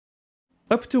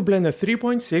Up to Blender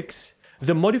 3.6,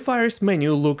 the modifiers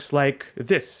menu looks like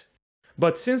this.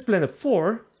 But since Blender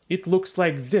 4, it looks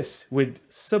like this with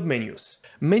submenus.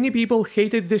 Many people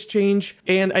hated this change,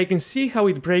 and I can see how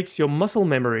it breaks your muscle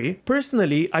memory.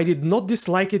 Personally, I did not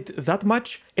dislike it that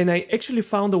much, and I actually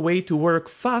found a way to work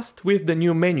fast with the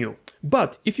new menu.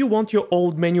 But if you want your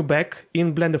old menu back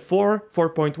in Blender 4,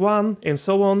 4.1, and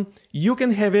so on, you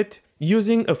can have it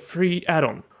using a free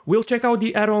add-on. We'll check out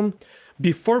the add-on.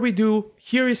 Before we do,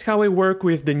 here is how I work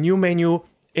with the new menu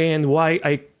and why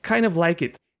I kind of like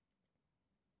it.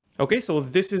 Okay, so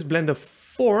this is Blender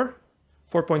 4,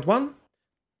 4.1.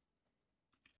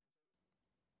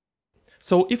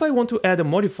 So if I want to add a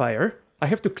modifier, I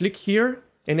have to click here,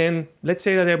 and then let's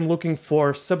say that I'm looking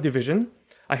for subdivision.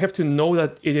 I have to know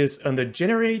that it is under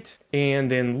generate and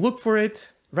then look for it,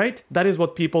 right? That is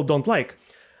what people don't like.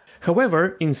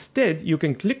 However, instead, you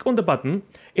can click on the button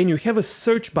and you have a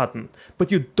search button, but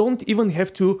you don't even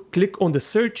have to click on the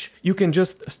search. You can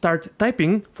just start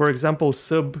typing, for example,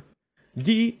 sub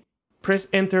D, press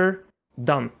enter,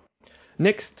 done.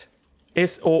 Next,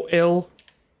 SOL,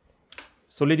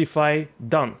 solidify,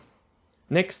 done.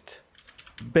 Next,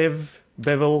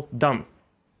 bevel, done.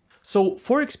 So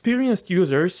for experienced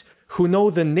users who know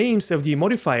the names of the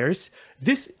modifiers,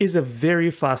 this is a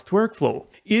very fast workflow.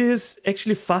 It is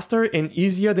actually faster and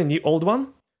easier than the old one.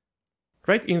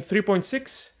 Right, in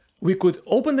 3.6, we could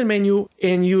open the menu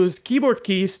and use keyboard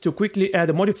keys to quickly add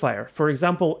a modifier. For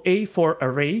example, A for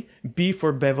array, B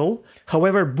for bevel.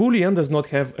 However, Boolean does not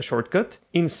have a shortcut.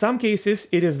 In some cases,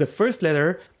 it is the first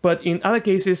letter, but in other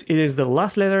cases, it is the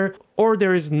last letter, or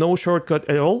there is no shortcut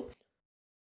at all.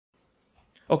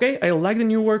 Okay, I like the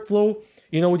new workflow.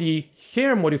 You know, the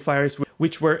hair modifiers,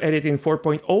 which were added in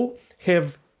 4.0,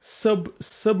 have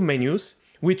sub-menus,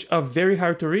 which are very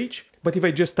hard to reach. But if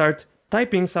I just start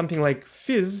typing something like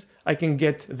fizz, I can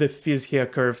get the fizz hair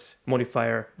curves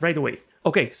modifier right away.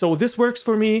 Okay, so this works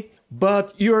for me,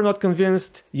 but you're not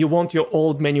convinced, you want your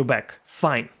old menu back.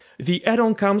 Fine. The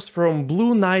add-on comes from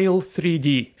Blue Nile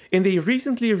 3D, and they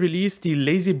recently released the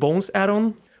Lazy Bones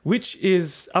add-on, which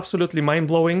is absolutely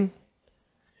mind-blowing.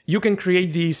 You can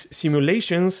create these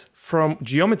simulations from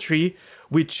geometry,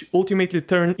 which ultimately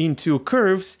turn into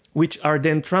curves, which are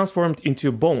then transformed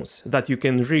into bones that you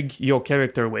can rig your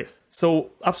character with.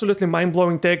 So absolutely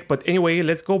mind-blowing tech, but anyway,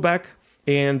 let's go back.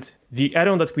 And the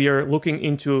add-on that we are looking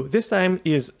into this time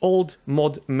is Old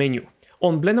Mod Menu.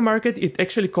 On Blender Market, it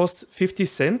actually costs 50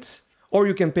 cents, or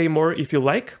you can pay more if you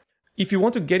like. If you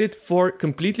want to get it for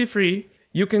completely free,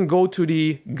 you can go to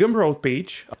the Gumroad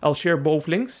page. I'll share both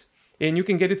links, and you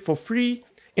can get it for free.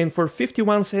 And for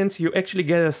 51 cents, you actually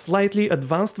get a slightly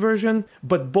advanced version,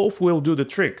 but both will do the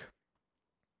trick.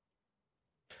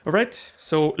 All right,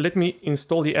 so let me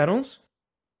install the add-ons.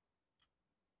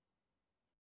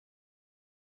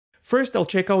 First, I'll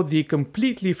check out the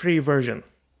completely free version.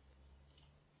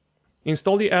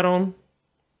 Install the add-on,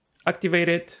 activate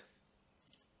it,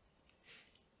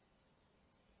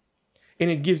 and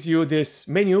it gives you this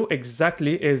menu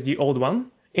exactly as the old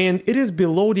one, and it is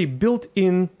below the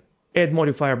built-in add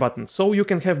modifier button, so you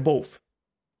can have both.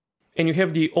 And you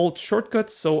have the old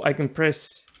shortcut, so I can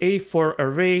press A for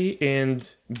array and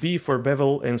B for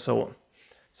bevel and so on.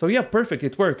 So yeah, perfect,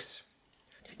 it works.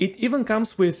 It even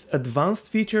comes with advanced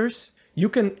features. You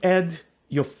can add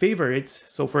your favorites.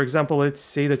 So for example, let's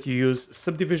say that you use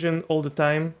subdivision all the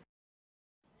time.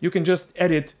 You can just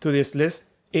add it to this list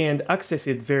and access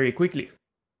it very quickly.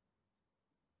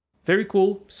 Very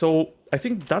cool. So I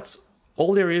think that's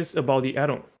all there is about the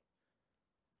add-on.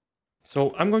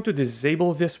 So I'm going to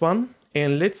disable this one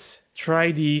and let's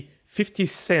try the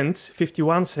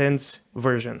 51 cents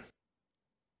version.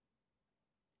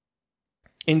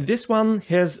 And this one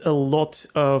has a lot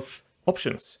of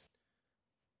options.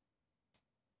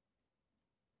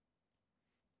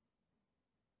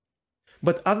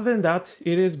 But other than that,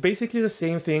 it is basically the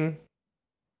same thing.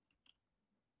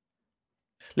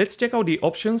 Let's check out the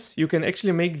options. You can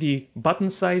actually make the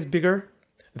button size bigger.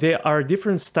 There are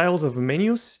different styles of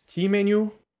menus. T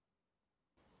menu.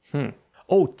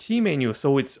 Oh, T menu,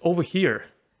 so it's over here.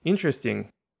 Interesting.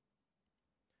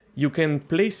 You can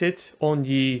place it on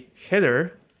the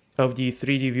header of the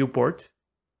 3D viewport.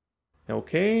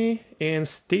 Okay, and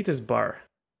status bar.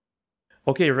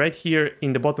 Okay, right here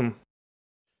in the bottom.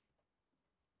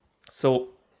 So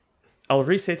I'll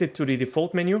reset it to the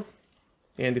default menu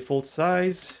and default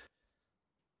size.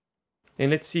 And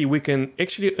let's see, we can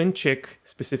actually uncheck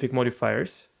specific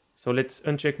modifiers. So let's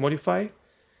uncheck modify.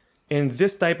 And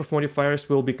this type of modifiers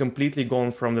will be completely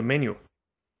gone from the menu.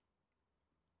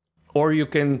 Or you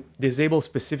can disable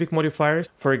specific modifiers.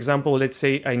 For example, let's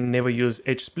say I never use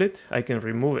edge split, I can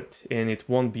remove it and it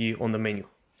won't be on the menu.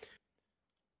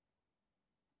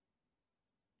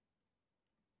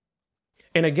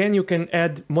 And again, you can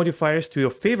add modifiers to your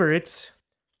favorites.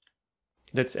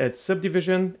 Let's add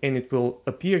subdivision and it will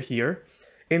appear here.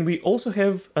 And we also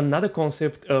have another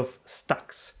concept of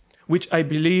stacks, which I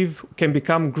believe can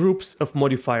become groups of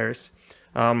modifiers.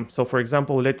 So for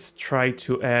example, let's try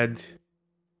to add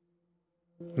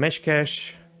mesh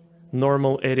cache,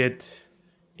 normal edit,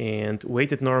 and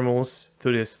weighted normals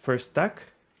to this first stack.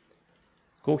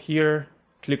 Go here,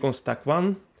 click on stack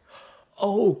 1.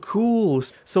 Oh, cool!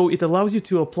 So it allows you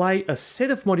to apply a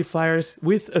set of modifiers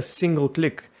with a single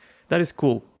click. That is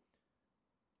cool.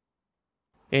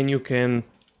 And you can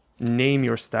name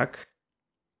your stack.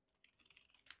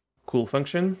 Cool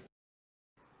function.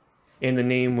 And the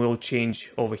name will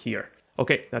change over here.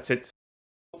 Okay, that's it.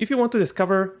 If you want to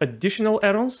discover additional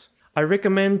add-ons, I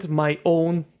recommend my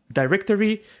own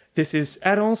directory. This is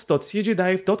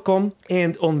addons.cjdive.com,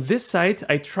 and on this site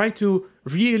I try to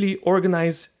really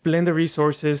organize Blender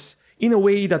resources in a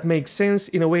way that makes sense,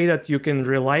 in a way that you can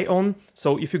rely on.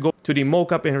 So if you go to the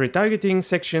mockup and retargeting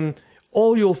section,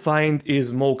 all you'll find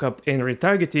is mockup and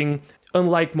retargeting,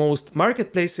 unlike most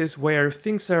marketplaces where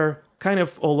things are kind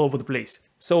of all over the place.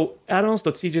 So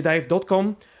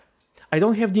addons.cjdive.com. I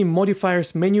don't have the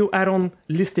Modifiers Menu add-on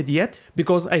listed yet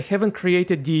because I haven't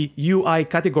created the UI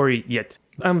category yet.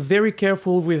 I'm very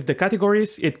careful with the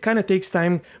categories. It kind of takes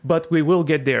time, but we will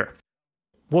get there.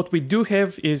 What we do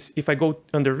have is, if I go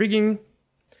under rigging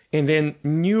and then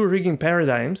new rigging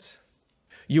paradigms,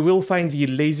 you will find the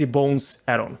Lazy Bones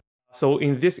add-on. So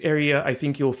in this area, I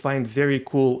think you'll find very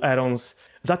cool add-ons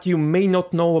that you may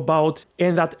not know about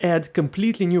and that add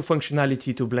completely new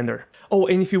functionality to Blender. Oh,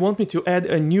 and if you want me to add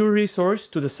a new resource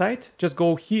to the site, just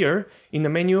go here in the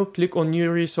menu, click on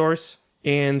new resource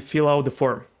and fill out the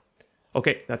form.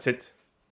 Okay, that's it.